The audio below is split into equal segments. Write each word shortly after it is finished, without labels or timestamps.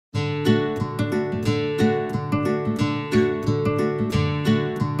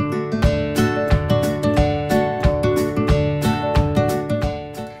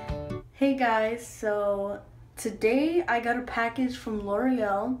Today I got a package from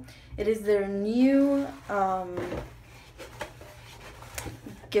Loreal. It is their new,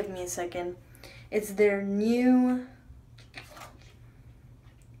 give me a second. It's their new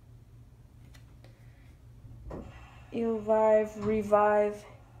Revive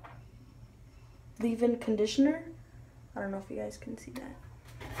leave-in conditioner. I don't know if you guys can see that.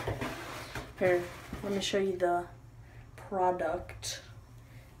 Here, let me show you the product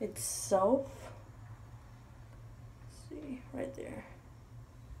itself. Let's see, right there.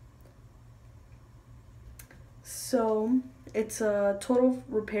 So, it's a Total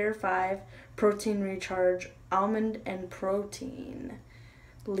Repair 5 Protein Recharge Almond and Protein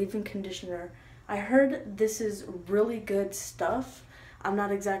leave-in conditioner. I heard this is really good stuff. I'm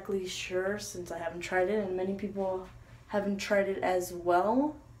not exactly sure since I haven't tried it, and many people haven't tried it as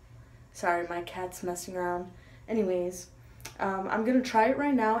well. Sorry, my cat's messing around. Anyways, I'm gonna try it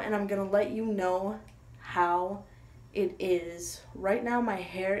right now, and I'm gonna let you know how it is. Right now my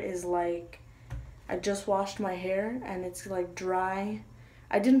hair is like, I just washed my hair and it's like dry.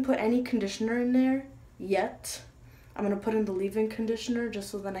 I didn't put any conditioner in there yet. I'm gonna put in the leave-in conditioner just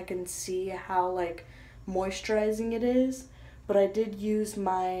so then I can see how like moisturizing it is. But I did use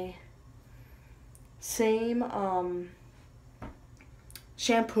my same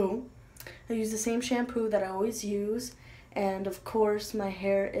shampoo. I use the same shampoo that I always use, and of course my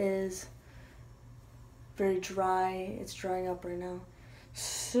hair is very dry. It's drying up right now.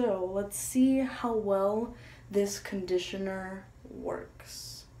 So let's see how well this conditioner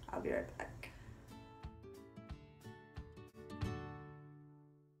works. I'll be right back.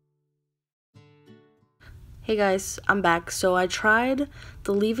 Hey guys, I'm back. So I tried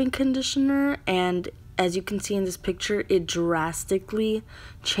the leave-in conditioner, and as you can see in this picture, it drastically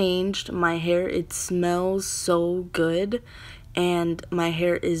changed my hair. It smells so good, and my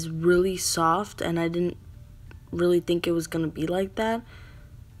hair is really soft, and I didn't really think it was gonna be like that.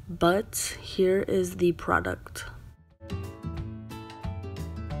 But here is the product. Thank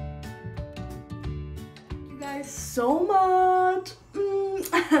you guys so much.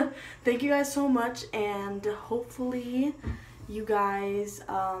 Thank you guys so much, and hopefully you guys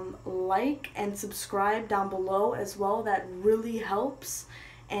like and subscribe down below as well. That really helps.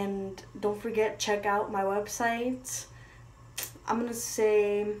 And don't forget, check out my website. I'm gonna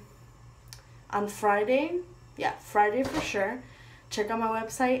say on Friday. Yeah, Friday for sure. Check out my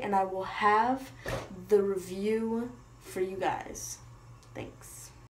website and I will have the review for you guys. Thanks.